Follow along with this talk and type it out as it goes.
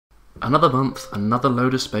Another month, another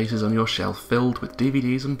load of spaces on your shelf filled with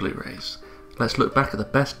DVDs and Blu-rays. Let's look back at the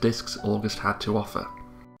best discs August had to offer.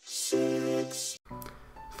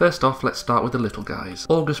 First off, let's start with the little guys.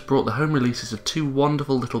 August brought the home releases of two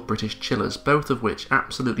wonderful little British chillers, both of which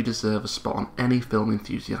absolutely deserve a spot on any film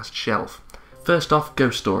enthusiast shelf. First off,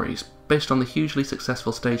 Ghost Stories. Based on the hugely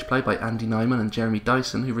successful stage play by Andy Nyman and Jeremy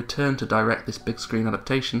Dyson, who returned to direct this big screen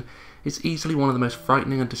adaptation, is easily one of the most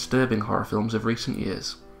frightening and disturbing horror films of recent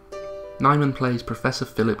years. Nyman plays Professor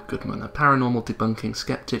Philip Goodman, a paranormal debunking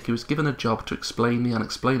skeptic who is given a job to explain the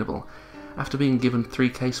unexplainable. After being given 3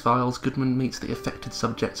 case files, Goodman meets the affected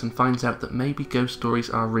subjects and finds out that maybe ghost stories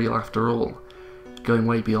are real after all. Going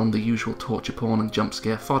way beyond the usual torture porn and jump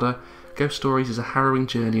scare fodder, Ghost Stories is a harrowing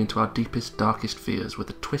journey into our deepest, darkest fears, with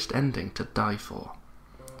a twist ending to die for.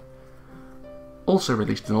 Also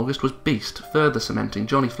released in August was Beast, further cementing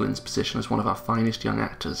Johnny Flynn's position as one of our finest young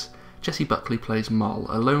actors. Jessie Buckley plays Moll,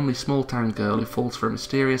 a lonely small-town girl who falls for a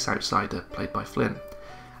mysterious outsider, played by Flynn.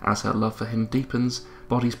 As her love for him deepens,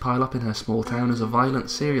 bodies pile up in her small town as a violent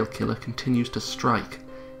serial killer continues to strike.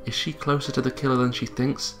 Is she closer to the killer than she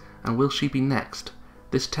thinks, and will she be next?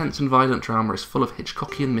 This tense and violent drama is full of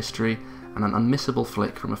Hitchcockian mystery and an unmissable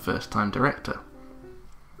flick from a first-time director.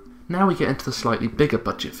 Now we get into the slightly bigger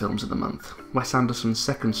budget films of the month. Wes Anderson's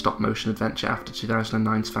second stop-motion adventure after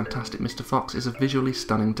 2009's Fantastic Mr. Fox is a visually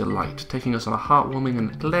stunning delight, taking us on a heartwarming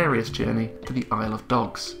and hilarious journey to the Isle of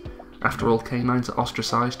Dogs. After all canines are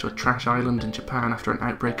ostracised to a trash island in Japan after an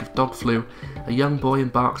outbreak of dog flu, a young boy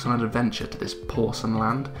embarks on an adventure to this porcelain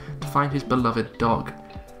land to find his beloved dog.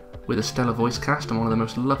 With a stellar voice cast and one of the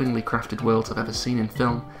most lovingly crafted worlds I've ever seen in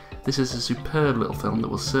film, this is a superb little film that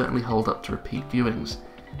will certainly hold up to repeat viewings,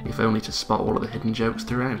 if only to spot all of the hidden jokes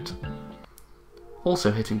throughout.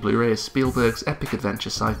 Also hitting Blu-ray is Spielberg's epic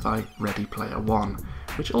adventure sci-fi Ready Player One,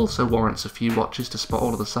 which also warrants a few watches to spot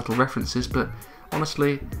all of the subtle references, but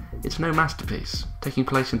honestly, it's no masterpiece. Taking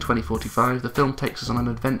place in 2045, the film takes us on an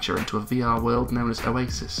adventure into a VR world known as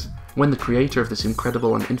Oasis. When the creator of this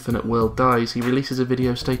incredible and infinite world dies, he releases a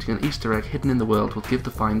video stating an Easter egg hidden in the world will give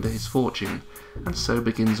the finder his fortune, and so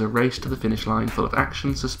begins a race to the finish line full of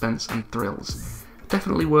action, suspense and thrills.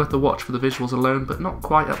 Definitely worth a watch for the visuals alone, but not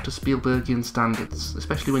quite up to Spielbergian standards,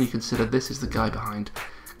 especially when you consider this is the guy behind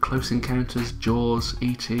Close Encounters, Jaws,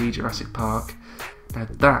 E.T., Jurassic Park. Now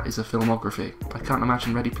that is a filmography. I can't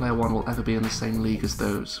imagine Ready Player One will ever be in the same league as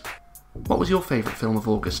those. What was your favourite film of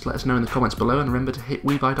August? Let us know in the comments below, and remember to hit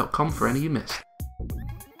webuy.com for any you missed.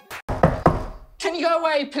 Can you go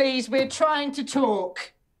away, please? We're trying to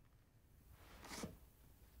talk.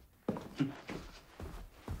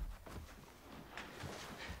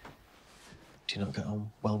 Do you not get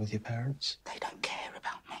on well with your parents? They don't care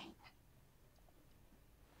about me.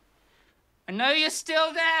 I know you're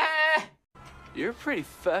still there! You're pretty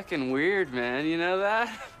fucking weird, man, you know that?